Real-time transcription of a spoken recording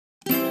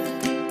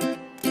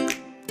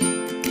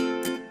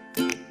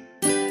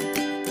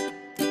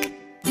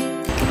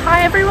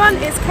Hi everyone,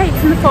 it's Kate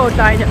from the Fold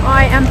Line.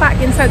 I am back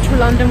in central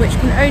London, which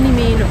can only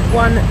mean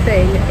one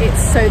thing.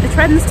 It's So the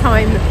Trends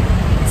time.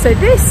 So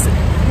this,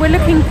 we're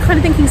looking, kind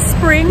of thinking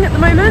spring at the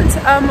moment,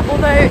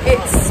 although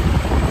it's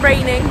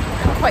raining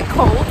and quite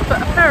cold,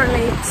 but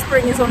apparently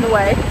spring is on the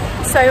way.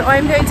 So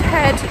I'm going to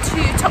head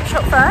to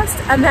Topshop first,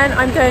 and then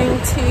I'm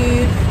going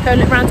to go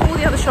and look around to all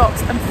the other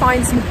shops and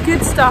find some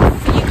good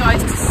stuff for you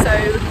guys to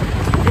sew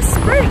this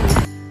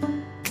spring.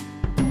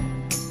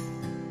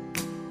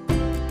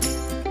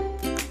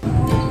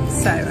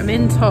 So I'm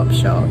in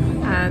Topshop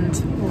and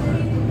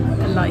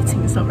the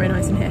lighting is not very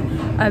nice in here.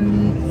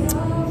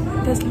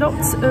 There's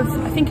lots of,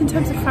 I think in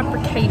terms of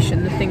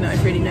fabrication, the thing that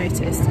I've really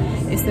noticed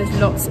is there's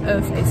lots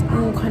of, it's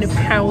all kind of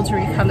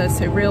powdery colours,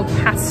 so real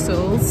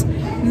pastels.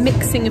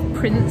 Mixing of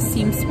prints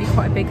seems to be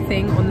quite a big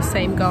thing on the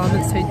same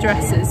garment, so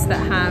dresses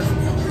that have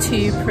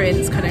two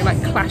prints, kind of like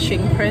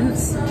clashing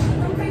prints.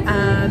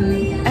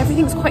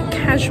 Everything's quite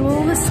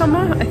casual this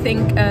summer. I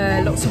think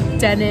lots of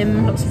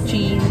denim, lots of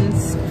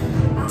jeans,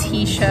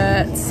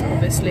 t-shirts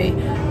obviously,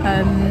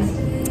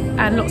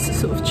 and lots of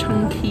sort of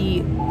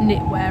chunky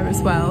knitwear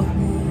as well.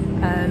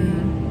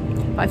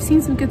 But I've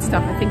seen some good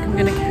stuff. I think I'm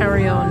going to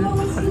carry on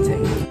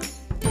hunting.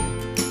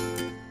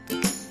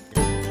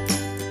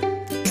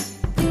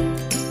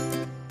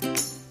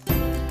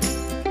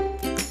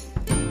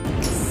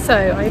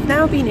 So I've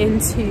now been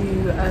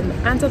into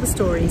And Other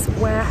Stories,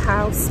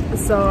 Warehouse,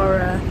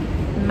 Zara,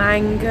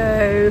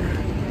 Mango,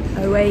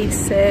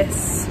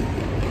 Oasis,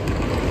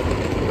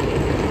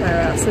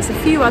 where else? There's a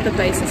few other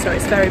places, sorry,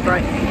 it's very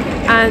bright.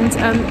 And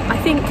I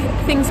think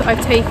things that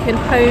I've taken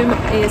home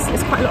is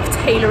quite a lot of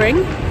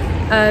tailoring.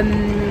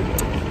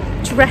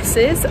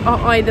 Dresses are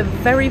either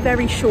very,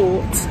 very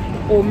short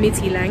or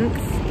midi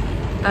length.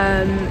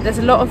 There's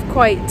a lot of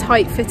quite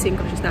tight fitting,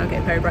 gosh, it's now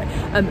getting very bright,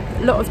 a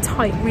lot of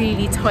tight,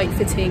 really tight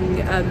fitting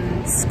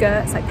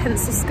skirts, like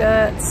pencil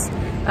skirts,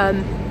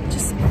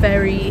 just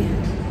very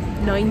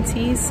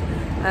 90s.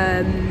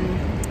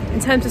 In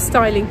terms of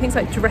styling, things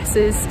like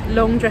dresses,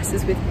 long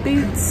dresses with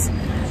boots.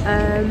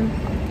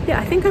 Yeah,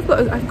 I think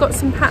I've got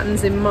some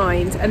patterns in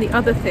mind. And the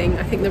other thing,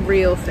 I think the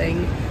real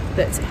thing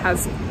that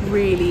has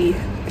really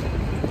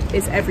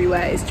is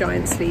everywhere is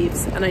giant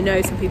sleeves. And I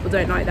know some people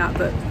don't like that,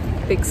 but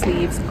big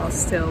sleeves are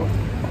still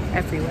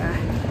everywhere.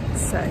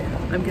 So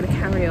I'm going to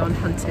carry on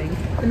hunting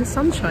in the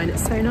sunshine.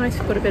 It's so nice,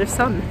 we've got a bit of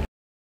sun.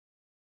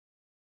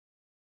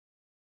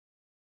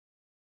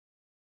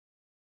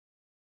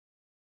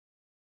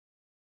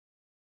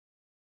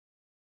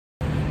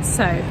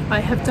 So I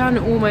have done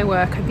all my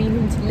work. I've been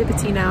into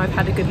Liberty now, I've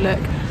had a good look,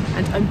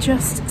 and I'm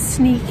just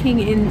sneaking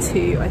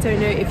into, I don't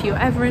know if you're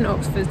ever in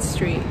Oxford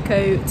Street,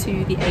 go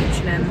to the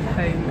H&M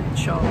home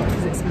shop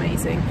because it's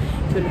amazing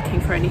if you're looking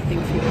for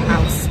anything for your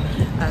house.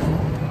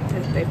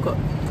 They've got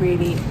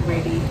really,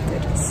 really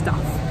good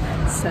stuff.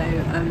 So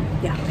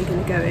yeah, we're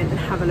going to go in and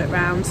have a look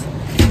round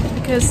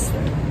because,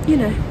 you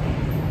know,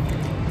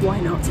 why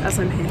not, as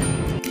I'm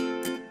here.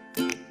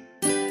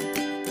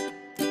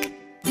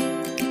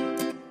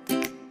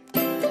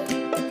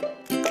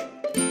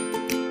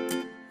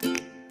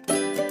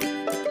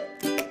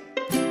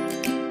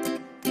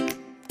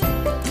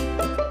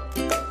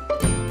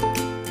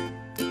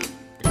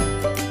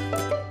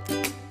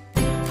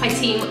 Hi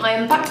team, I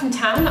am back from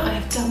town. I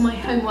have done my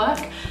homework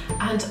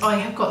and I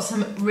have got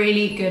some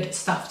really good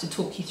stuff to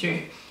talk you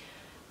through.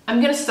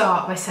 I'm going to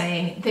start by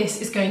saying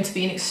this is going to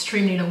be an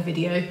extremely long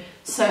video,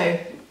 so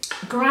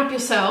grab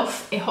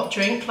yourself a hot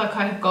drink like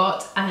I have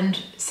got and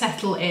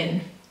settle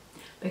in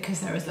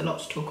because there is a lot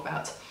to talk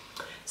about.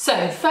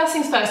 So first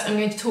things first, I'm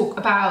going to talk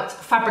about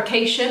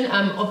fabrication.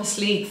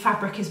 Obviously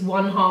fabric is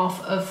one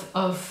half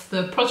of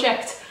the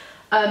project.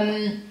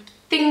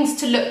 Things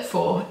to look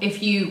for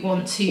if you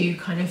want to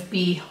kind of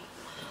be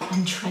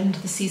on trend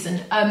this season.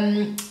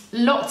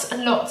 Lots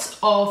and lots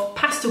of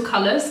pastel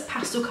colours.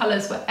 Pastel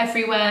colours were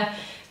everywhere.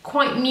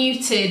 Quite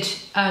muted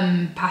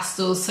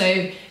pastels,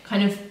 so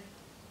kind of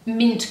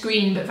mint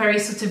green, but very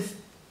sort of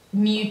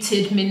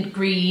muted mint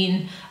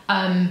green,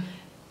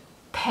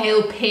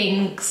 pale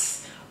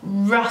pinks,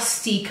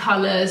 rusty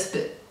colours,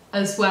 but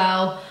as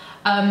well.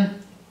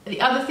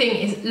 The other thing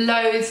is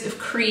loads of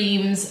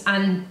creams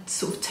and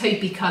sort of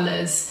taupey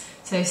colours.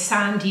 So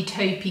sandy,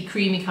 taupey,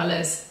 creamy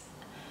colours.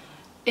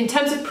 In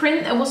terms of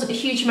print, there wasn't a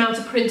huge amount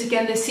of print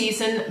again this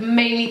season,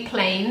 mainly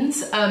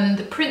plains.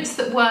 The prints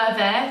that were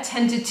there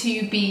tended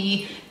to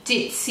be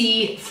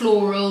ditzy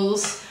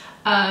florals,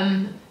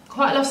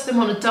 quite a lot of them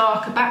on a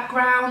darker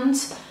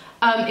background.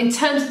 In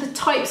terms of the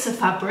types of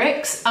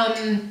fabrics,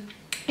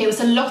 it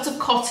was a lot of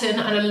cotton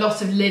and a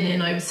lot of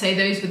linen. I would say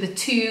those were the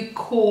two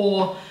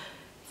core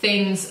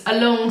things,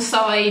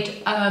 alongside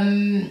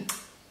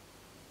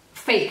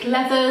fake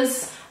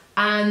leathers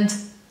and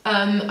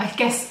I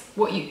guess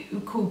what you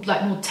call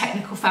like more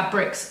technical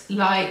fabrics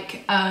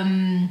like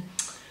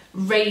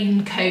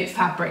raincoat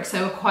fabrics.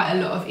 There were quite a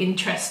lot of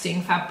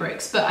interesting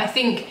fabrics, but I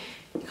think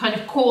kind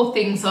of core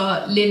things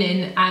are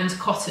linen and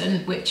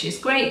cotton, which is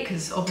great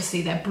because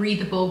obviously they're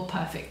breathable,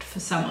 perfect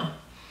for summer.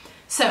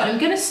 So I'm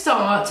going to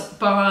start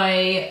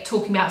by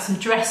talking about some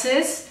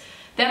dresses.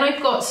 Then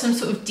I've got some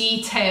sort of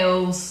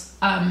details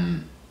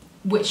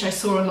which I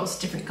saw on lots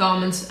of different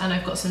garments, and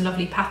I've got some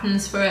lovely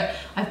patterns for it.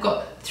 I've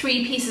got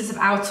 3 pieces of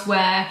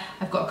outerwear,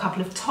 I've got a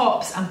couple of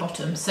tops and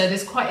bottoms, so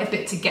there's quite a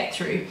bit to get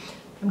through.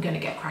 I'm going to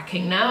get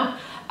cracking now.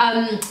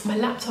 My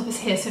laptop is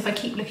here, so if I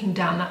keep looking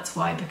down, that's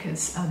why,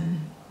 because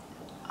I'm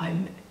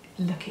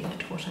looking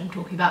at what I'm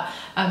talking about.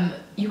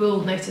 You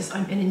will notice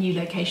I'm in a new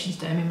location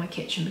today. I'm in my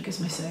kitchen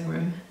because my sewing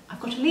room, I've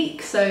got a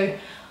leak, so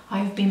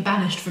I've been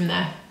banished from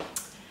there.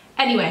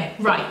 Anyway,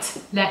 right,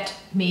 let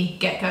me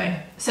get going.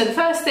 So the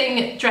first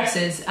thing,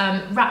 dresses,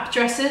 wrap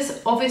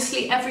dresses.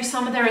 Obviously every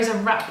summer there is a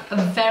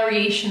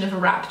variation of a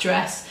wrap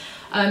dress.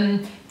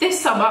 This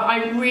summer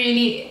I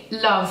really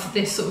love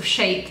this sort of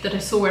shape that I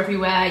saw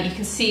everywhere. You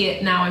can see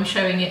it now, I'm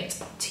showing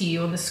it to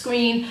you on the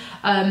screen.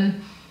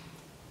 Kind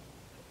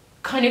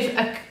of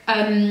a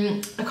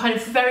kind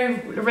of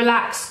very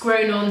relaxed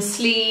grown on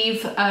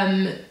sleeve,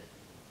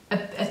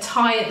 a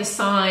tie at the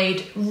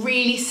side,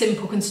 really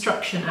simple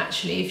construction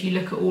actually if you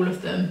look at all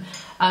of them.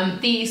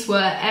 These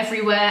were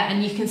everywhere,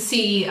 and you can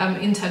see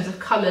in terms of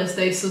colours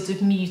those sort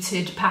of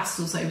muted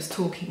pastels I was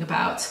talking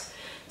about.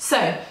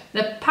 So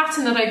the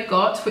pattern that I've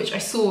got, which I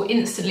saw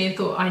instantly and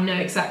thought I know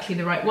exactly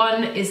the right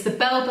one, is the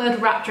Bellbird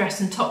wrap dress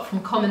and top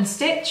from Common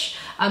Stitch.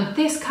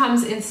 This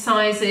comes in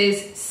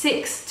sizes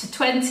 6 to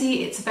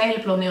 20. It's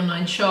available on the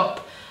online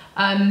shop.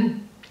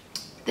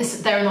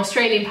 They're an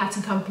Australian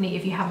pattern company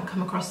if you haven't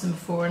come across them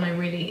before, and I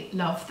really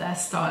love their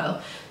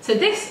style. So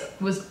this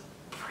was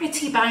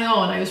pretty bang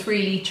on. I was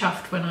really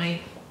chuffed when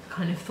I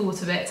kind of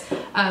thought of it.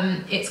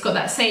 It's got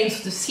that same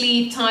sort of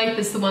sleeve type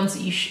as the ones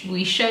that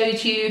we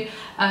showed you.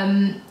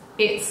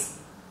 It's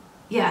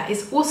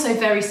also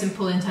very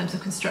simple in terms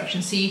of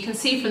construction. So you can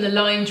see from the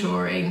line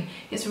drawing,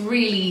 it's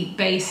really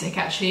basic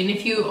actually. And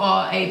if you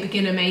are a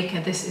beginner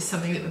maker, this is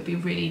something that would be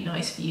really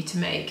nice for you to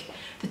make.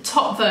 The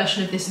top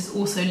version of this is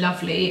also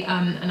lovely,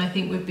 and I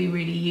think would be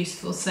really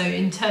useful. So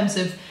in terms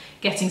of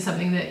getting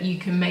something that you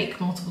can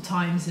make multiple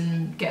times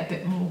and get a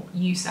bit more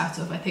use out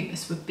of, I think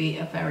this would be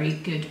a very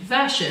good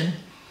version.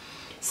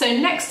 So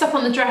next up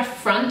on the dress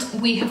front,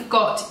 we have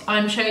got,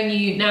 I'm showing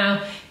you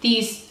now,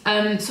 these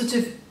sort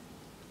of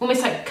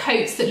almost like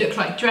coats that look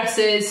like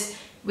dresses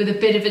with a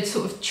bit of a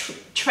sort of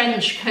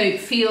trench coat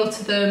feel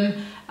to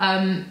them,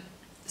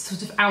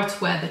 sort of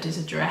outerwear that is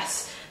a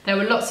dress. There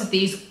were lots of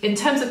these. In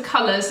terms of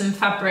colours and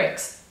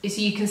fabrics, as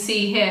you can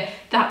see here,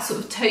 that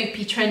sort of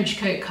taupey trench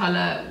coat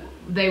colour,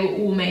 they were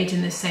all made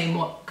in the same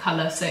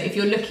colour. So if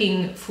you're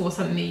looking for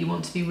something that you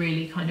want to be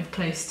really kind of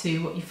close to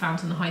what you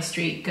found on the high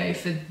street, go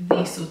for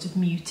these sort of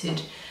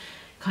muted,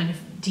 kind of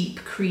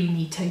deep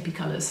creamy taupey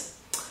colours.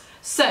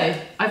 So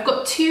I've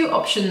got 2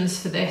 options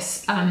for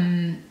this.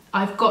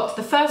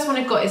 The first one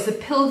I've got is the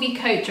Pilvi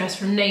coat dress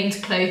from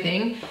Named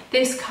Clothing.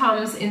 This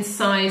comes in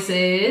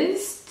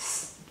sizes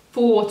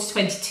 4 to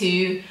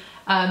 22.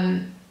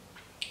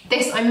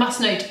 This, I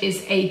must note,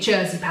 is a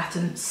jersey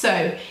pattern.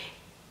 So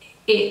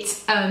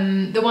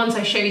the ones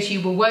I showed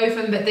you were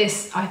woven, but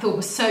this I thought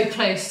was so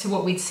close to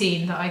what we'd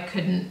seen that I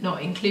couldn't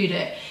not include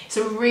it. It's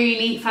a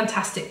really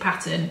fantastic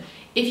pattern.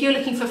 If you're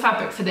looking for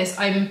fabric for this,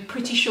 I'm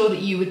pretty sure that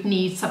you would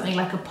need something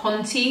like a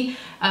ponte,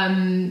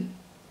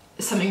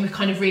 something with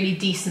kind of really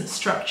decent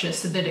structure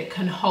so that it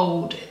can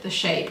hold the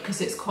shape,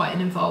 because it's quite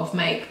an involved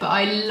make. But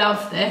I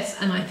love this,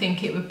 and I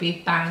think it would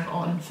be bang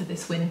on for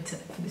this spring.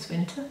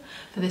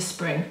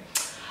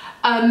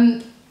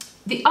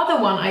 The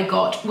other one I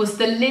got was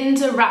the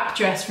Linda wrap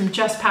dress from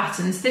Just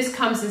Patterns. This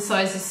comes in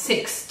sizes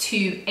 6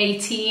 to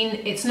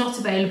 18. It's not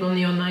available in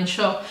the online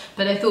shop,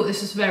 but I thought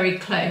this was very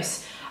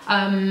close.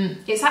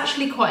 It's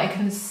actually quite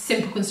a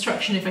simple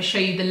construction if I show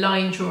you the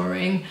line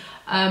drawing.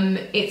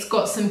 It's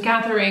got some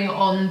gathering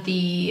on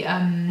the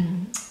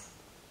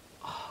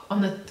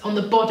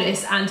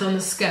bodice and on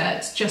the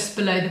skirt just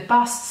below the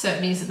bust, so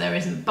it means that there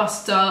isn't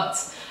bust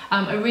darts.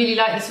 I really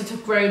like the sort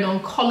of grown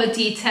on collar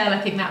detail. I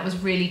think that was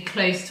really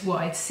close to what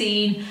I'd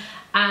seen.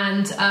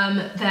 And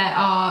there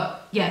are,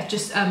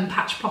 just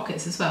patch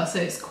pockets as well. So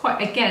it's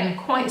quite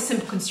a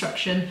simple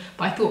construction,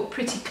 but I thought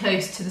pretty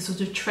close to the sort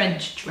of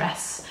trench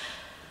dress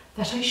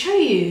that I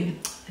showed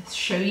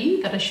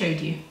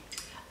you.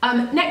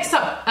 Next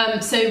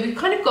up, so we've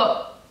kind of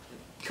got,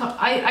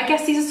 I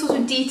guess these are sort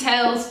of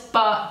details,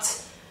 but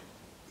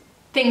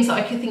things that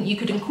I could think you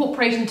could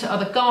incorporate into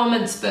other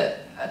garments, but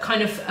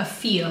kind of a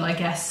feel, I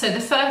guess. So the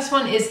first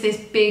one is this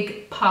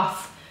big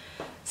puff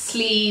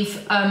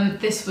sleeve.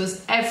 This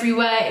was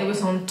everywhere. It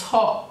was on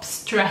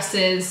tops,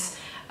 dresses.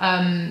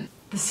 The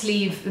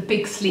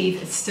big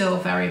sleeve is still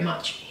very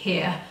much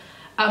here.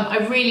 I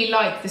really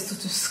like this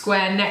sort of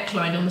square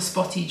neckline on the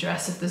spotty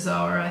dress of the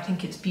Zara. I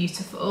think it's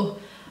beautiful.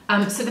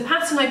 So the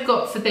pattern I've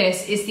got for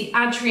this is the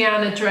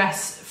Adriana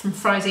dress from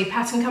Friday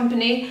Pattern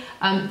Company.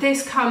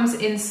 This comes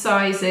in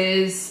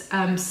sizes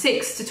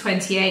 6 to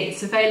 28.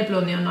 It's available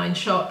on the online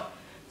shop.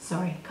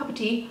 Sorry, cup of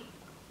tea.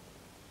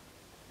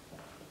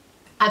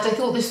 And I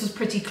thought this was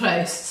pretty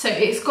close. So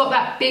it's got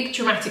that big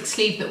dramatic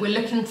sleeve that we're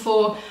looking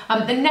for.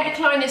 The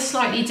neckline is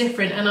slightly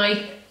different, and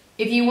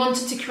if you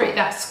wanted to create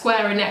that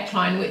squarer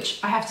neckline, which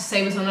I have to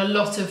say was on a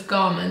lot of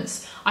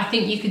garments, I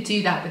think you could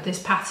do that with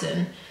this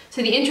pattern.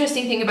 So the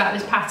interesting thing about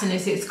this pattern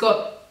is it's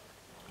got,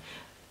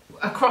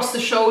 across the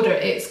shoulder,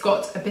 it's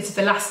got a bit of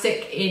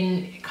elastic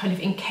kind of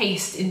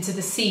encased into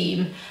the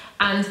seam,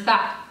 and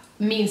that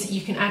means that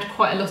you can add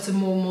quite a lot of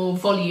more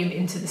volume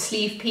into the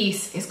sleeve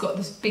piece. It's got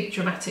this big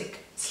dramatic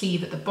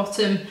sleeve at the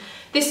bottom.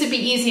 This would be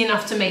easy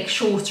enough to make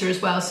shorter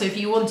as well, so if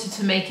you wanted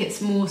to make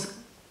it more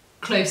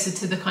closer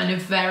to the kind of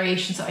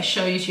variations that I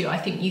showed you, I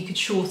think you could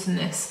shorten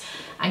this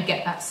and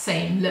get that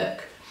same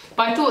look.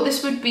 But I thought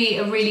this would be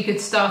a really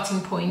good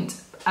starting point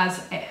as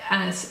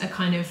a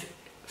kind of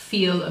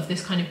feel of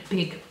this kind of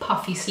big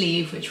puffy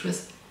sleeve, which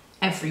was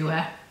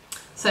everywhere.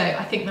 So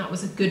I think that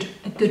was a good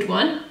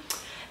one.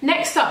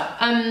 Next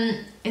up,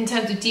 in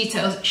terms of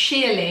details,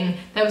 shearling.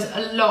 There was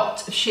a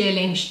lot of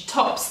shearling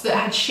tops that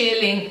had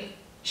shearing,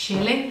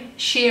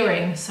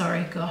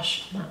 sorry,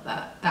 gosh,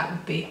 that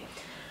would be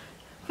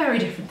very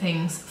different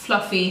things.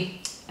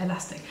 Fluffy,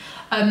 elastic.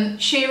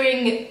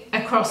 Shearing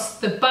across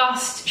the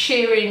bust,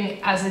 shearing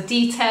as a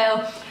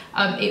detail.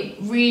 It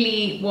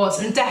really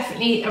was, and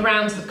definitely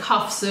around the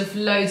cuffs of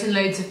loads and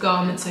loads of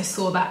garments. I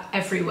saw that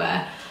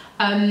everywhere.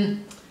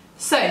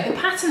 So the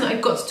pattern that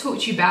I've got to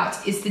talk to you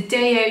about is the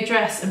Deo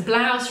dress and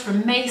blouse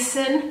from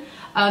Mason.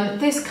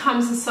 This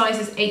comes in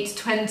sizes 8 to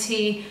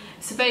 20.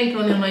 It's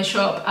available on the online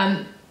shop.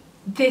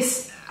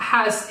 This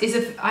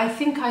I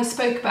think I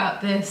spoke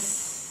about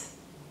this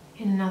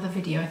in another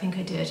video, I think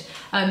I did.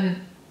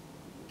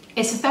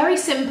 It's a very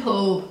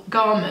simple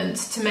garment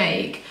to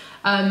make,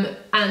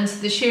 and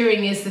the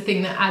shearing is the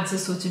thing that adds a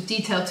sort of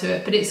detail to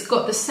it, but it's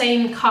got the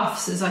same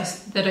cuffs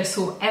that I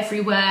saw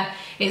everywhere.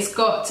 It's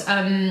got,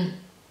 and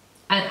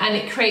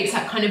it creates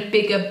that kind of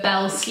bigger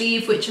bell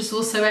sleeve, which is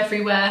also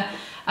everywhere.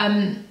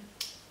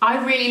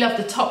 I really love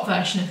the top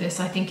version of this.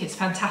 I think it's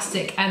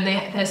fantastic, and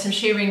there's some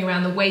shearing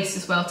around the waist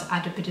as well to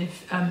add a bit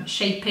of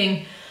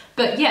shaping.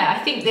 But yeah,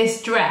 I think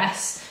this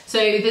dress, so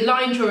the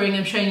line drawing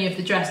I'm showing you of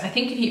the dress, I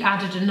think if you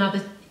added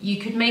another, you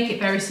could make it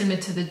very similar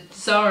to the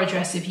Zara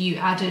dress if you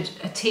added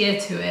a tier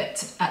to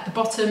it at the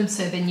bottom,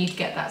 so then you'd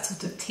get that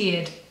sort of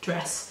tiered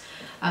dress,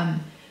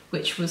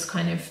 which was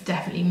kind of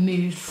definitely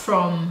moved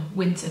from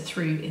winter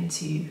through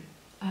into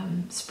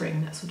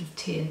spring, that sort of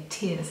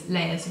tiers,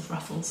 layers of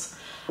ruffles.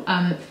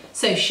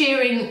 So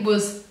shearing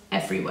was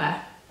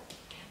everywhere.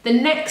 The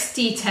next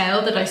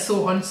detail that I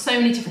saw on so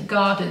many different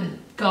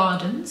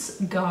garments,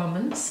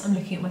 I'm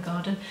looking at my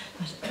garden,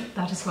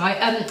 that is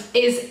why,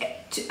 is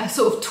a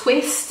sort of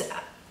twist,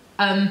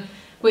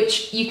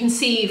 which you can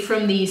see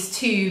from these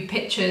two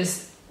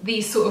pictures,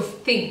 these sort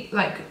of thing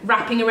like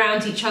wrapping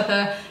around each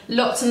other,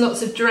 lots and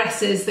lots of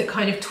dresses that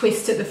kind of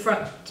twist at the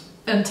front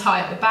and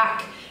tie at the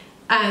back.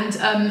 And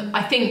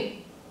I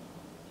think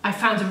I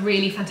found a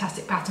really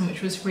fantastic pattern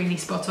which was really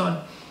spot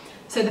on.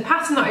 So the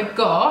pattern that I've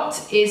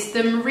got is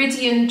the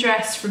Meridian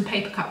dress from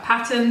Paper Cut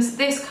Patterns.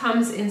 This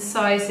comes in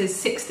sizes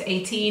 6 to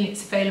 18.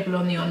 It's available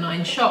on the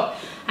online shop.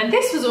 And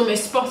this was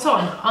almost spot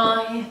on.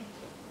 I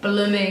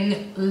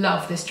blooming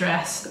love this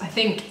dress. I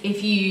think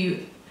if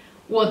you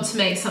want to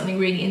make something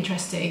really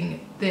interesting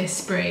this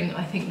spring,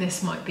 I think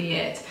this might be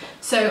it.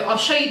 So I'll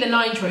show you the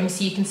line drawing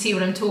so you can see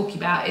what I'm talking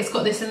about. It's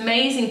got this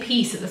amazing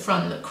piece at the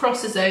front that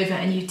crosses over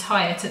and you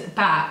tie it at the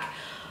back.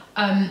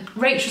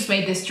 Rachel's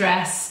made this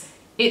dress.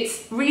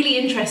 It's really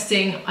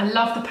interesting. I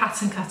love the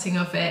pattern cutting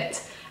of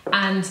it,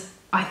 and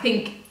I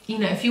think, you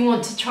know, if you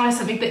want to try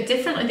something a bit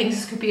different, I think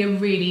this could be a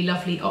really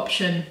lovely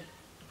option.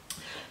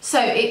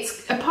 So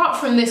it's, apart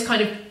from this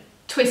kind of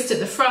twist at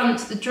the front,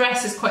 the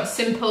dress is quite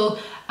simple.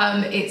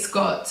 It's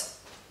got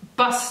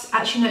bust,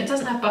 actually no, it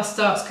doesn't have bust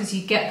darts because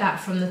you get that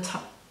from the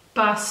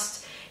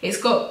bust. It's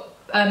got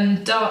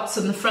darts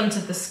on the front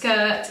of the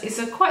skirt.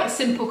 It's quite a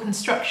simple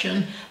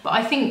construction, but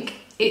I think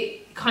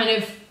it kind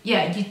of,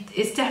 yeah,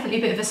 it's definitely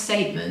a bit of a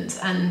statement,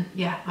 and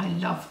yeah, I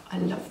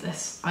love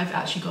this. I've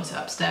actually got it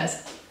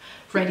upstairs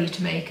ready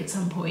to make at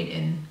some point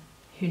in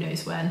who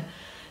knows when.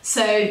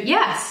 So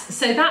yes,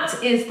 so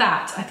that is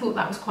that. I thought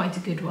that was quite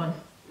a good one.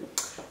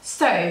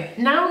 So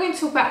now we're going to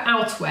talk about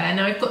outerwear.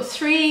 Now I've got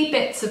 3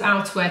 bits of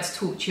outerwear to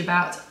talk to you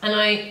about,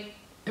 and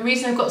the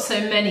reason I've got so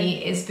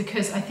many is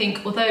because I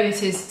think although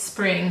it is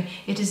spring,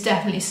 it is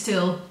definitely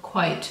still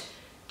quite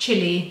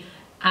chilly,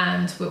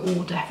 and we're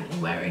all definitely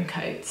wearing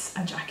coats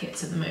and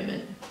jackets at the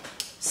moment.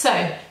 So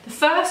the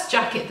first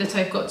jacket that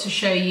I've got to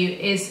show you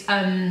is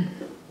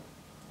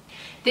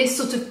this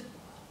sort of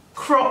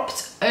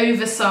cropped,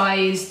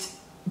 oversized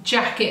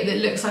jacket that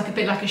looks like a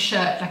bit like a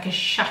shirt, like a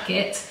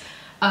shacket,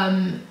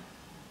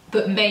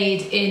 but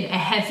made in a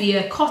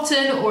heavier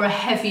cotton or a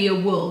heavier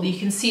wool. You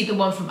can see the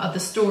one from Other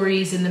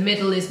Stories in the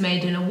middle is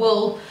made in a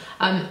wool.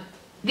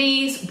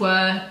 These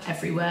were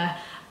everywhere.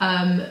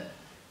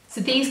 So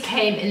these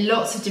came in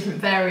lots of different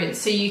variants.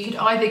 So you could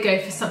either go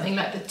for something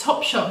like the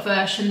Topshop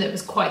version that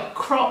was quite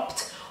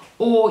cropped,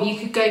 or you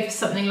could go for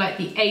something like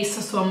the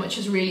ASOS one, which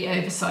is really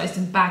oversized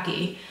and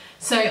baggy.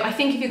 So I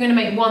think if you're going to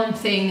make one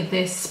thing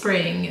this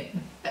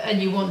spring and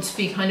you want to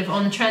be kind of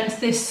on trend,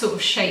 this sort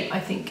of shape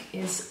I think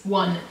is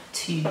one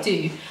to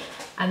do.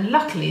 And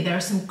luckily there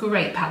are some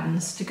great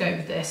patterns to go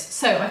with this.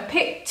 So I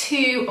picked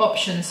two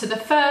options. So the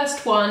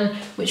first one,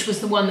 which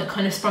was the one that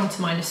kind of sprung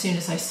to mind as soon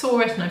as I saw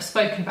it, and I've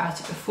spoken about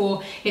it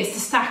before, it's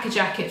the Stacker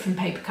Jacket from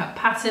Paper Cut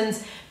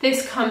Patterns.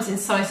 This comes in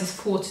sizes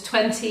 4 to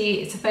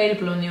 20. It's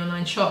available on the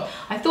online shop.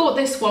 I thought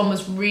this one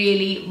was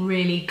really,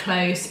 really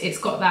close. It's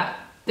got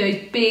those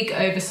big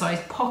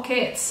oversized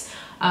pockets.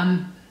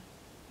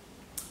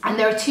 And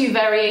there are two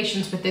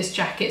variations with this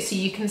jacket. So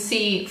you can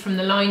see from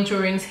the line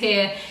drawings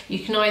here, you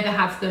can either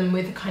have them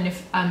with kind of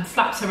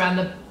flaps around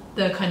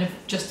the kind of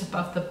just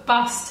above the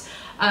bust,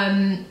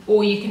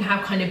 or you can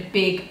have kind of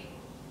big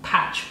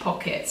patch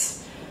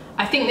pockets.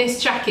 I think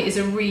this jacket is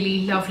a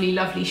really lovely,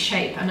 lovely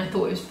shape, and I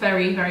thought it was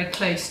very, very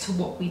close to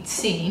what we'd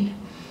seen.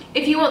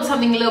 If you want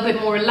something a little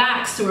bit more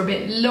relaxed or a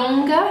bit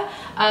longer,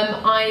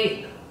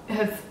 I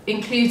have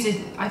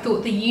included, I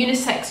thought the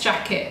unisex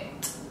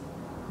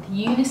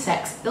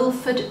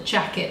Ilford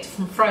jacket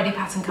from Friday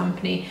Pattern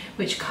Company,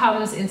 which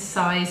comes in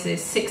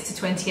sizes 6 to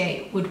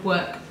 28, would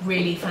work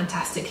really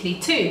fantastically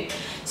too.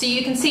 So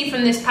you can see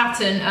from this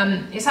pattern,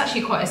 it's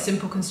actually quite a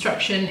simple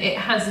construction. It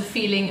has a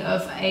feeling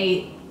of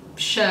a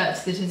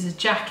shirt that is a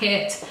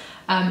jacket.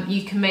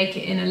 You can make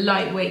it in a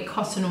lightweight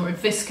cotton or a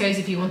viscose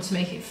if you want to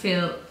make it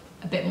feel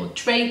a bit more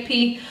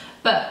drapey,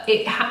 but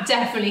it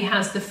definitely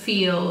has the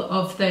feel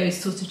of those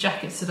sorts of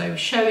jackets that I was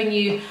showing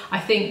you. I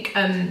think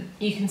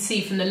you can see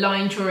from the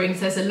line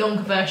drawings there's a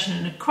longer version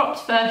and a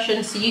cropped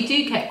version, so you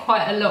do get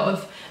quite a lot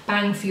of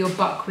bang for your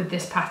buck with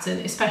this pattern,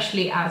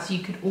 especially as you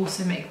could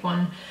also make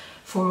one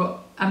for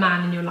a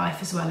man in your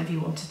life as well if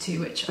you wanted to,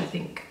 which I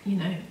think, you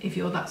know, if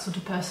you're that sort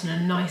of person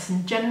and nice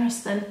and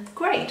generous, then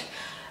great.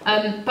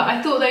 But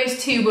I thought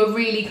those two were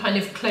really kind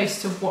of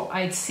close to what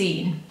I'd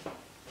seen.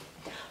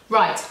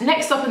 Right,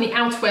 next up in the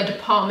outerwear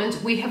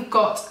department, we have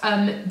got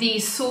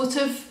these sort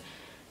of,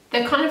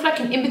 they're kind of like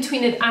an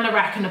in-between an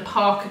anorak and a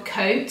parka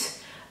coat.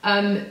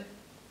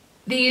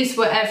 These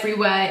were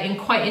everywhere in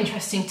quite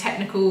interesting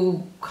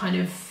technical kind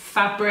of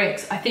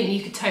fabrics. I think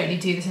you could totally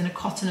do this in a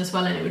cotton as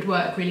well and it would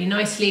work really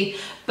nicely.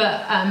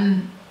 But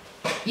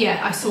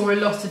yeah, I saw a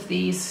lot of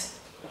these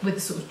with a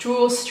sort of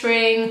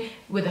drawstring,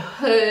 with a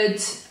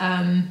hood,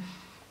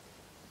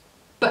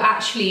 but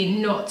actually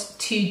not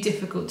too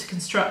difficult to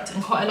construct,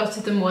 and quite a lot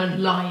of them weren't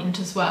lined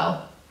as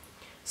well.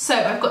 So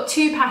I've got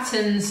two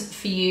patterns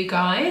for you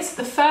guys.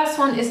 The first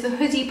one is the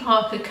hoodie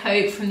parka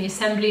coat from the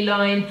assembly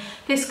line.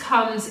 This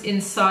comes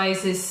in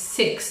sizes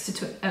 8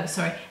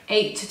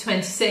 to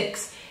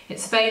 26.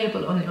 It's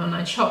available on the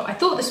online shop. I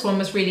thought this one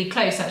was really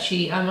close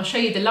actually. I'll show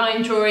you the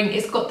line drawing.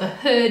 It's got the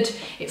hood.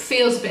 It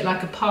feels a bit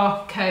like a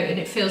parka coat and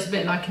it feels a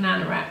bit like an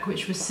anorak,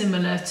 which was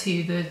similar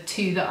to the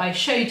two that I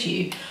showed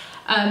you.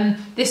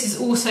 This is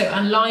also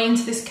unlined,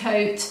 this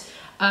coat.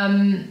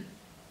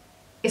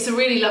 It's a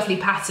really lovely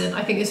pattern.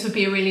 I think this would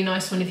be a really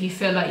nice one if you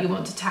feel like you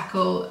want to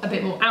tackle a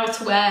bit more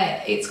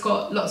outerwear. It's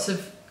got lots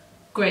of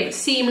great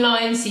seam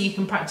lines so you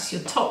can practice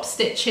your top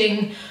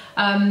stitching.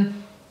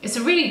 It's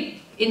a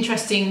really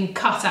interesting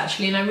cut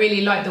actually, and I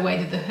really like the way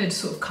that the hood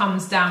sort of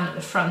comes down at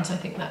the front. I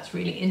think that's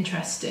really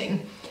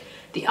interesting.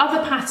 The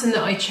other pattern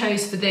that I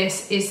chose for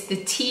this is the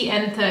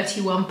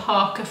TN31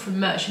 parka from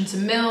Merchant &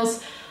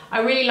 Mills. I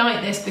really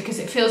like this because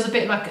it feels a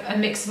bit like a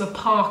mix of a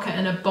parka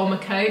and a bomber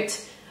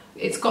coat.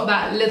 It's got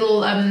that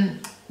little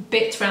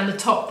bit around the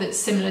top that's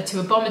similar to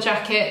a bomber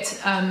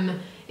jacket.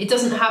 It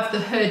doesn't have the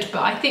hood,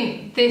 but I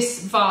think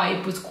this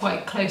vibe was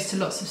quite close to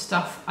lots of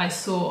stuff I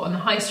saw on the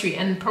high street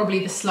and probably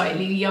the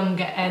slightly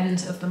younger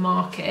end of the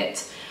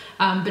market.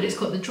 But it's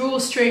got the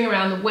drawstring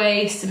around the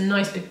waist, some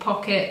nice big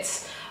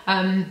pockets.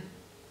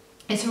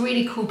 It's a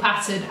really cool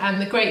pattern,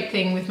 and the great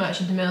thing with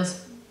Merchant &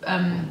 Mills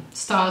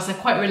styles, they're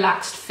quite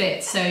relaxed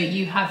fit, so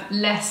you have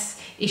less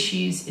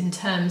issues in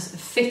terms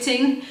of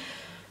fitting.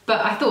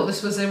 But I thought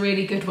this was a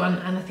really good one,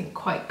 and I think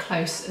quite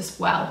close as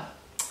well.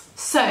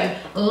 So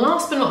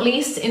last but not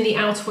least in the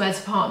outerwear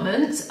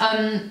department,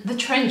 the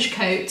trench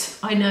coat.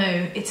 I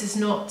know it is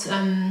not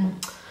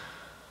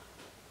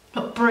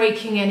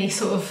breaking any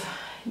sort of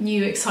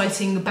new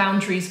exciting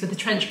boundaries with the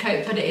trench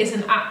coat, but it is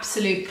an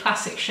absolute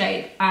classic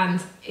shape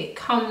and it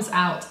comes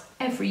out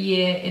every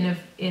year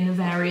in a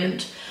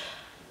variant.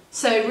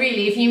 So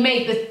really, if you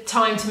make the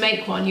time to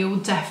make one, you'll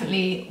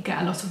definitely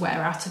get a lot of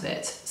wear out of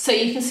it. So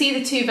you can see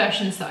the two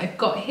versions that I've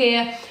got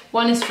here.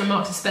 One is from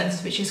Marks &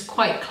 Spencer's, which is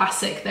quite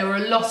classic. There were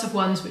a lot of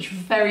ones which were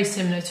very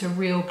similar to a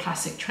real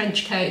classic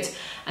trench coat.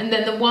 And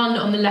then the one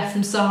on the left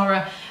from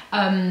Zara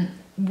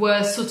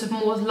were sort of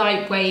more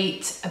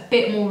lightweight, a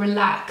bit more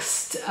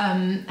relaxed,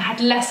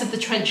 had less of the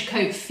trench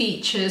coat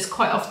features,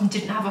 quite often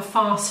didn't have a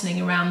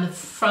fastening around the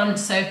front.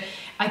 So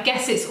I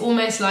guess it's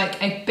almost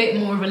like a bit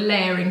more of a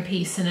layering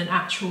piece than an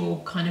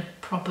actual kind of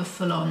proper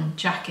full-on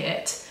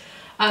jacket.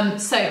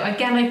 So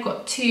again, I've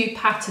got two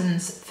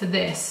patterns for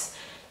this.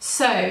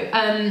 So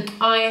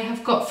I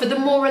have got, for the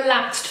more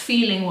relaxed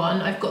feeling one,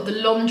 I've got the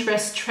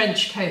laundress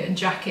trench coat and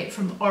jacket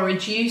from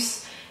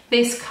Orajuice.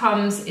 This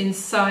comes in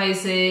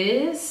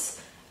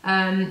sizes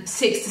 6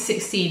 to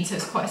 16, so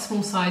it's quite a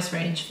small size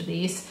range for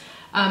these.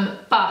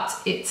 but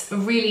it's a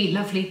really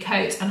lovely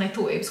coat, and I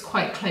thought it was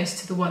quite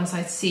close to the ones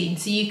I'd seen.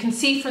 So you can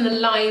see from the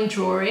line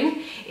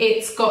drawing,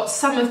 it's got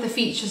some of the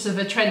features of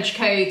a trench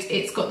coat.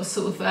 It's got the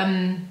sort of,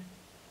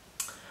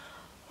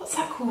 what's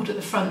that called at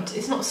the front?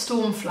 It's not a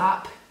storm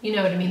flap, you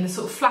know what I mean, the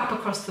sort of flap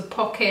across the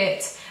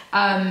pocket.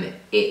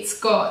 It's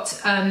got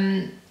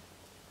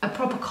a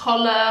proper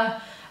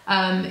collar,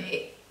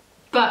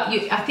 but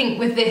I think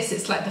with this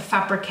it's like the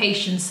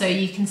fabrication, so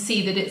you can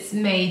see that it's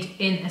made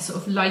in a sort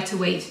of lighter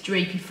weight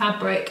drapey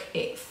fabric.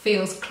 It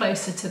feels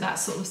closer to that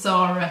sort of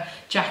Zara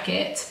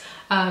jacket,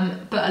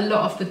 but a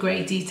lot of the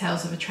great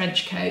details of a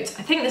trench coat.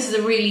 I think this is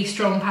a really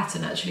strong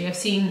pattern actually. I've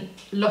seen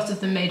a lot of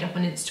them made up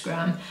on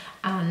Instagram,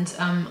 and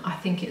I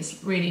think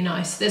it's really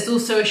nice. There's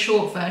also a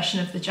short version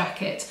of the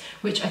jacket,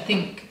 which I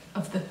think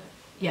of the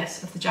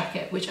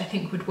jacket, which I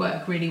think would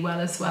work really well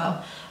as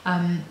well.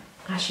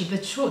 Actually,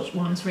 the short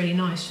one's really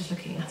nice, just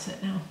looking at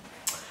it now.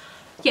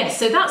 Yes,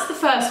 so that's the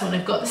first one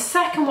I've got. The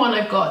second one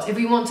I've got, if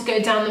we want to go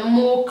down the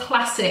more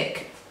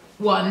classic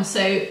one,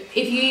 so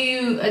if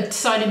you are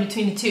deciding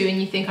between the two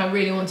and you think I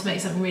really want to make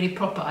something really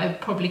proper, I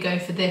would probably go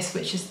for this,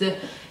 which is the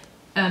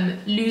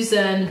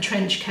Luzerne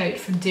trench coat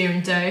from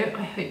Deer & Doe.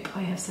 I hope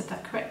I have said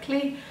that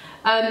correctly.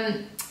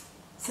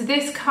 So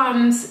this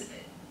comes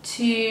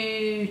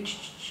to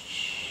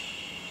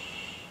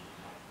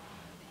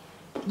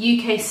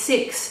UK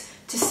 6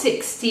 to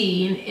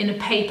 16 in a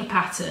paper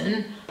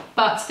pattern,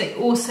 but they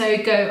also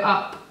go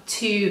up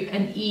to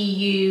an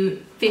EU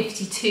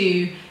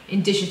 52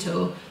 in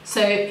digital. So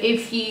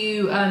if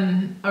you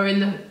are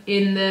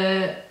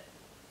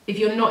if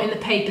you're not in the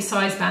paper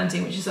size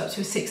banding, which is up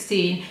to a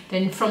 16,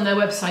 then from their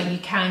website you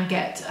can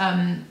get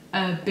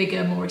a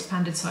bigger, more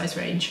expanded size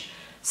range.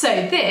 So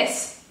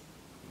this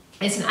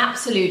is an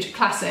absolute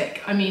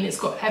classic. I mean, it's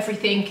got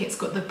everything. It's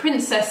got the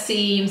princess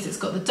seams, it's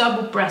got the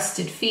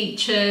double-breasted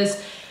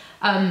features.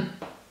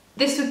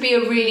 This would be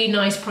a really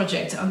nice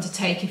project to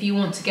undertake if you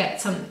want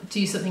to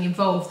do something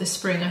involved this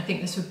spring. I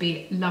think this would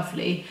be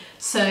lovely.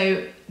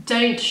 So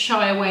don't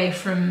shy away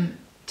from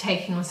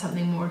taking on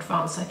something more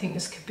advanced. I think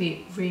this could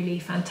be really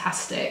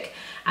fantastic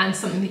and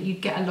something that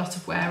you'd get a lot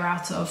of wear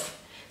out of.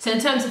 So in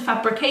terms of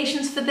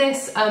fabrications for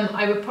this,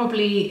 I would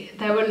probably,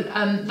 there were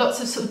lots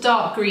of sort of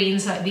dark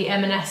greens like the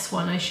M&S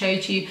one I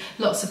showed you,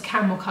 lots of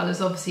camel colours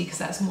obviously because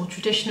that's more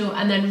traditional,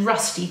 and then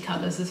rusty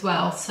colours as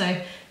well.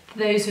 So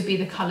those would be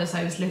the colours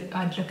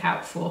I'd look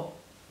out for.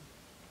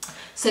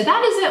 So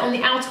that is it on the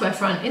outerwear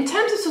front. In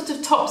terms of sort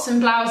of tops and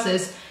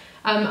blouses,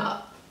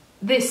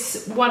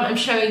 this one I'm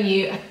showing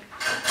you, a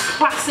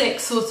classic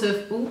sort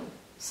of, oh,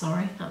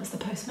 sorry, that was the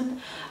postman.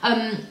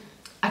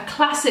 A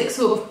classic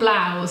sort of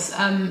blouse,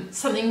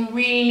 something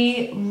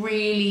really,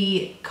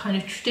 really kind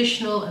of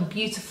traditional and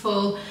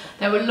beautiful.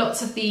 There were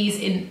lots of these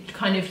in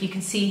kind of, you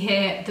can see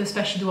here,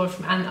 especially the one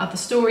from And Other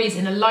Stories,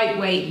 in a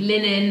lightweight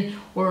linen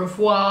or a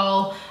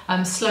voile,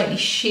 slightly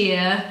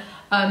sheer.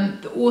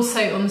 But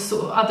also on the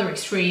sort of other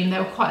extreme,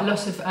 there were quite a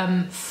lot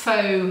of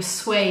faux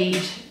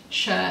suede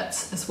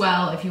shirts as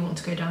well, if you want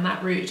to go down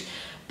that route.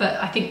 But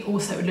I think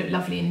also it would look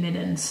lovely in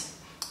linens.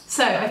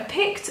 So I've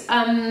picked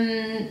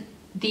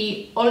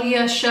the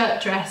Olia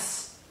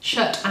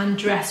shirt and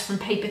dress from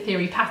Paper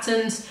Theory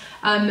Patterns.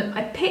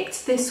 I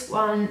picked this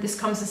one. This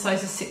comes in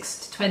sizes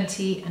 6 to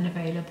 20 and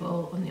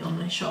available on the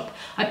online shop.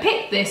 I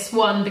picked this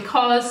one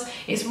because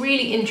it's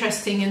really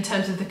interesting in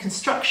terms of the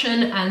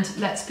construction, and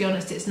let's be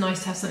honest, it's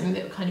nice to have something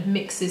that kind of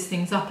mixes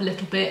things up a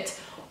little bit.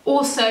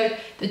 Also,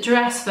 the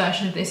dress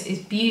version of this is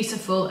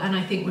beautiful and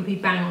I think would be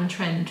bang on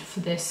trend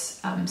for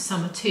this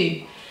summer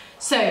too.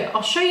 So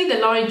I'll show you the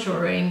line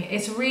drawing.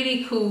 It's a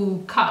really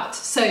cool cut.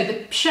 So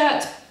the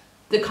shirt,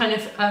 the kind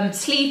of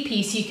sleeve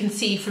piece you can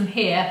see from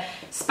here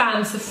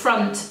spans the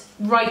front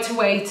right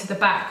away to the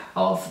back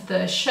of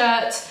the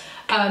shirt.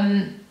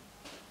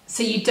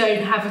 So you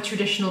don't have a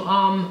traditional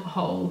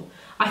armhole.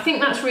 I think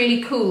that's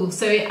really cool.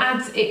 So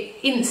it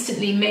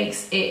instantly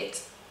makes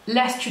it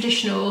less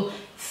traditional,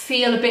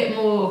 feel a bit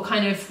more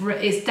kind of,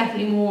 it's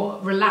definitely more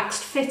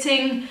relaxed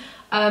fitting.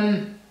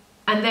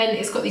 And then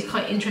it's got these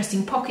kind of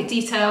interesting pocket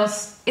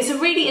details. It's a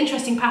really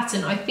interesting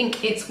pattern. I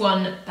think it's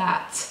one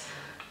that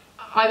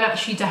I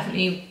actually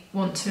definitely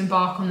want to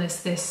embark on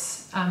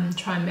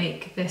try and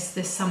make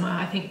this summer.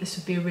 I think this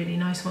would be a really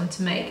nice one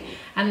to make.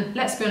 And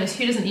let's be honest,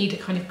 who doesn't need a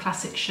kind of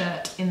classic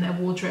shirt in their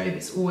wardrobe?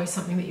 It's always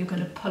something that you're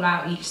going to pull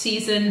out each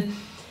season.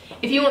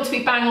 If you want to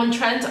be bang on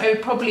trend, I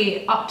would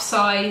probably go up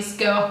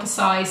a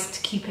size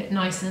to keep it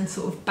nice and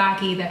sort of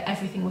baggy, that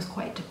everything was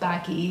quite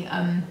baggy.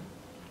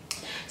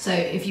 So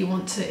if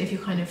you're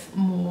kind of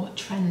more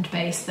trend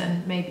based,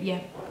 then maybe, yeah,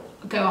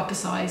 go up a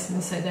size,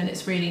 and so then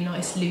it's really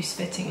nice, loose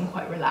fitting and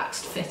quite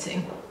relaxed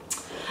fitting.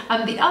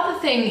 The other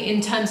thing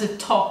in terms of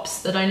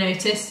tops that I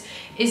noticed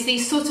is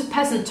these sort of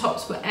peasant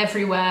tops were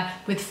everywhere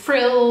with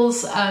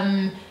frills,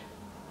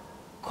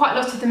 quite a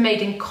lot of them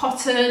made in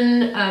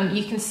cotton.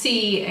 You can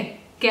see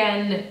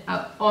again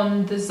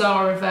on the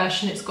Zara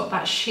version, it's got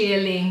that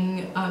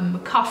shearling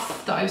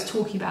cuff that I was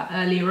talking about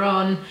earlier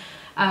on.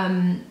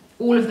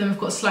 All of them have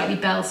got slightly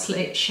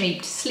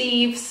bell-shaped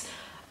sleeves.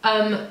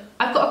 I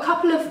I've got a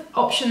couple of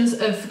options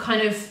of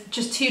kind of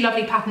just two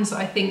lovely patterns that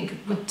I think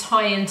would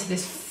tie into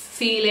this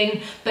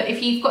feeling, but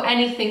if you've got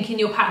anything in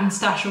your pattern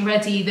stash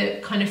already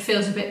that kind of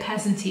feels a bit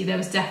peasanty, there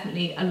was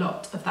definitely a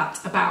lot of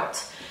that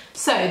about.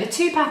 So the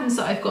two patterns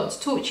that I've got to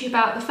talk to you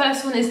about, the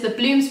first one is the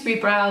Bloomsbury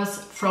Brows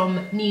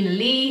from Nina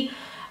Lee.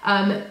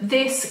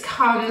 This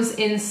comes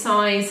in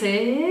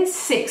sizes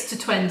 6 to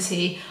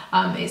 20.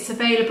 It's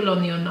available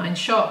on the online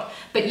shop,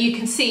 but you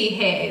can see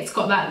here it's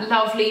got that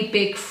lovely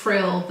big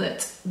frill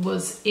that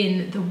was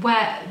in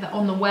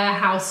on the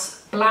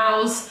warehouse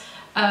blouse.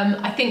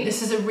 I think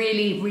this is a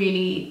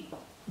really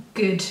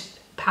good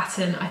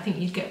pattern. I think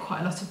you'd get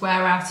quite a lot of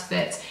wear out of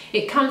it.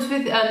 It comes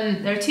with,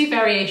 there are two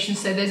variations,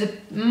 so there's a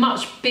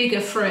much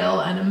bigger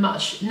frill and a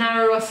much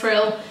narrower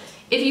frill.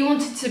 If you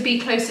wanted to be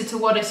closer to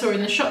what I saw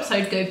in the shops,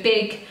 I'd go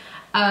big.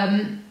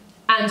 And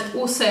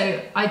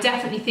also, I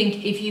definitely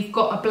think if you've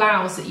got a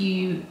blouse that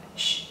you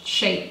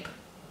shape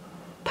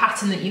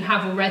pattern that you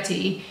have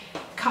already,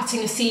 cutting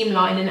a seam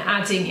line and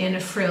adding in a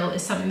frill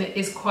is something that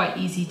is quite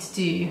easy to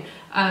do.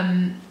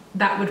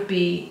 That would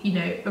be, you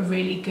know, a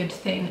really good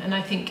thing. And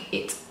I think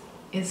it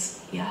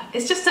is, yeah,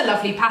 it's just a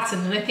lovely pattern,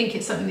 and I think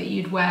it's something that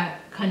you'd wear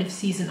kind of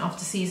season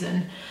after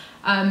season.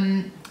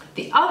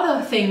 The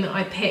other thing that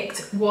I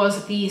picked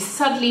was the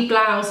Sudley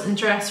blouse and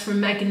dress from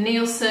Megan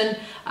Nielsen.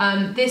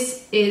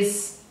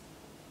 This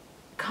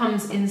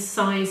comes in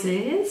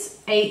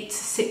sizes 8 to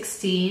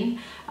 16.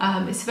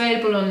 It's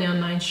available on the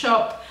online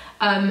shop.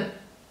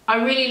 I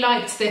really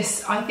liked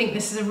this. I think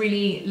this is a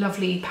really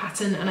lovely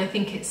pattern, and I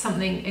think it's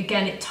something,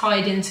 again, it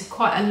tied into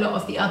quite a lot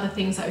of the other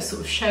things that I was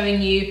sort of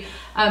showing you.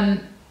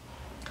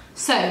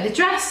 So the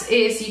dress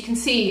is, you can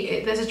see,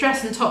 there's a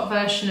dress and top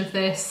version of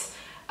this.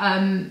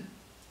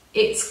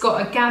 It's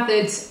got a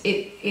gathered,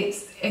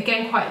 it's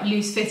again quite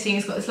loose fitting.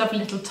 It's got this lovely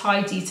little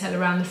tie detail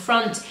around the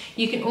front.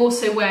 You can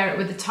also wear it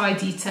with a tie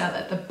detail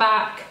at the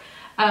back.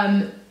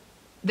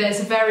 There's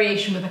a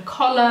variation with a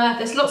collar.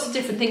 There's lots of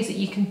different things that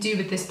you can do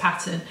with this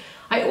pattern.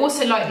 I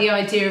also like the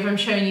idea of, I'm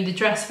showing you the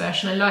dress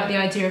version, I like the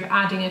idea of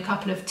adding a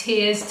couple of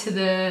tiers to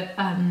the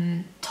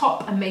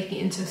top and making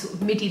it into a sort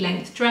of midi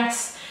length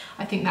dress.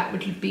 I think that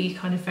would be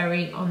kind of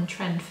very on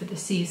trend for the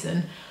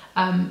season.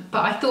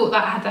 But I thought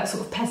that had that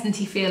sort of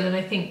peasanty feel, and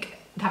I think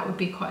that would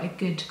be quite a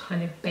good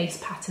kind of base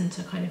pattern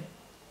to kind of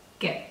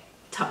get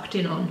tucked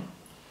in on.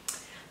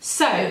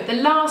 So the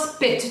last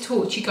bit to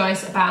talk to you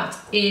guys about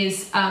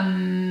is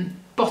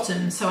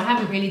bottoms. So I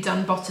haven't really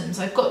done bottoms.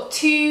 I've got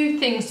two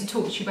things to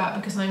talk to you about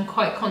because I'm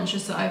quite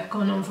conscious that I've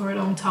gone on for a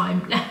long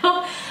time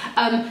now.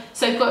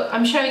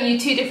 I'm showing you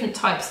two different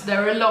types.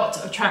 There are a lot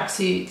of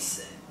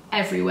tracksuits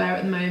everywhere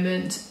at the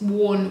moment,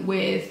 worn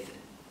with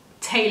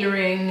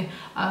tailoring,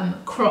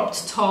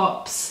 cropped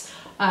tops.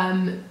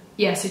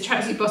 Yeah, so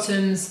tracksuit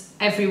bottoms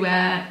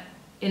everywhere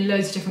in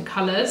loads of different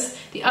colours.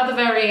 The other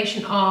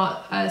variation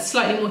are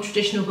slightly more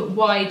traditional but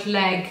wide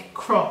leg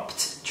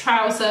cropped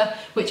trouser,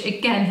 which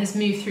again has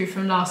moved through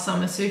from last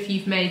summer. So if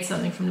you've made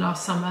something from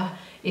last summer,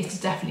 it's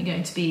definitely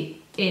going to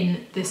be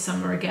in this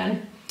summer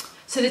again.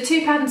 So the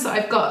two patterns that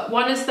I've got,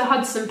 one is the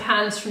Hudson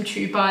pants from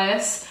True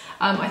Bias.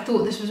 I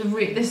thought this is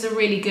a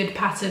really good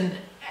pattern.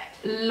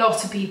 A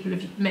lot of people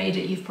have made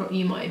it.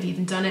 You might have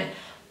even done it,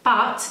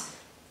 but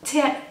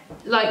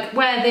like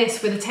wear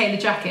this with a tailor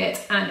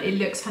jacket and it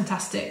looks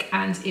fantastic,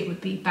 and it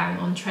would be bang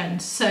on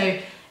trend. So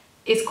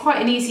it's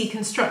quite an easy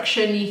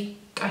construction.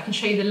 I can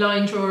show you the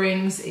line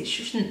drawings. It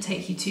shouldn't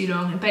take you too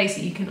long, and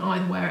basically you can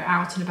either wear it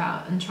out and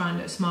about and try and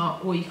look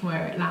smart, or you can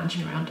wear it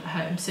lounging around at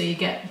home. So you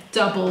get it's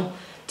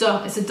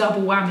a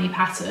double whammy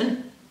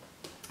pattern.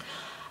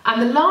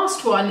 And the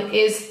last one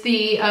is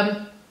the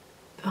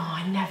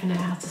I never know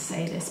how to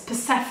say this,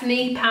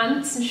 Persephone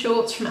pants and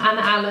shorts from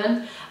Anna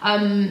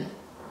Allen.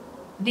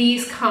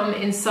 These come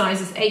in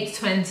sizes 8 to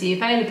 20,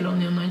 available on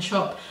the online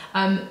shop.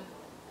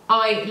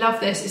 I love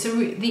this.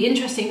 The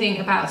interesting thing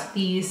about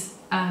these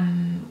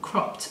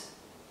cropped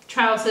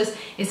trousers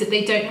is that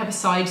they don't have a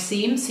side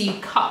seam, so you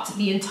cut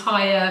the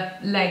entire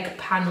leg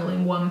panel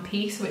in one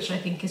piece, which I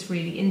think is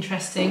really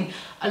interesting.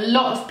 A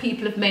lot of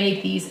people have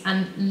made these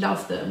and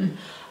love them.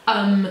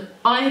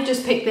 I've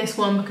just picked this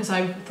one because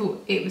I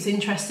thought it was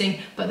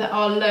interesting, but there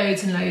are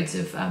loads and loads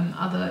of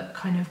other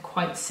kind of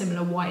quite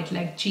similar wide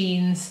leg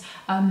jeans.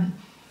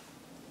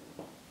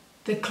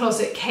 The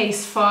closet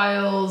case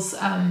files,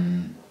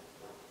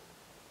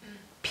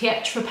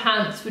 Pietra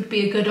pants would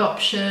be a good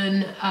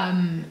option.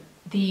 Oh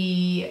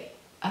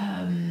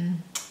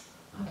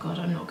God,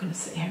 I'm not going to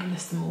sit here and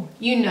list them all.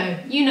 You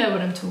know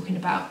what I'm talking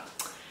about.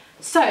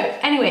 So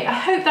anyway, I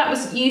hope that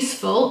was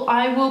useful.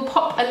 I will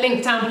pop a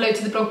link down below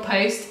to the blog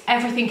post.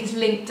 Everything is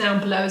linked down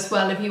below as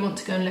well if you want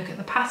to go and look at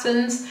the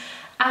patterns.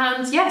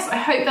 And yes, I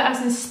hope that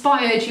has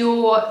inspired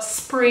your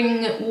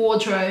spring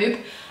wardrobe.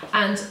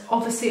 And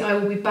obviously I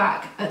will be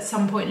back at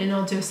some point and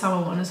I'll do a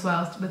summer one as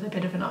well with a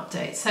bit of an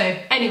update. So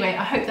anyway,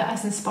 I hope that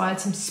has inspired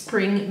some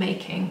spring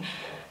making,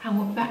 and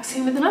we'll be back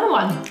soon with another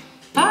one.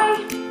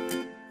 Bye.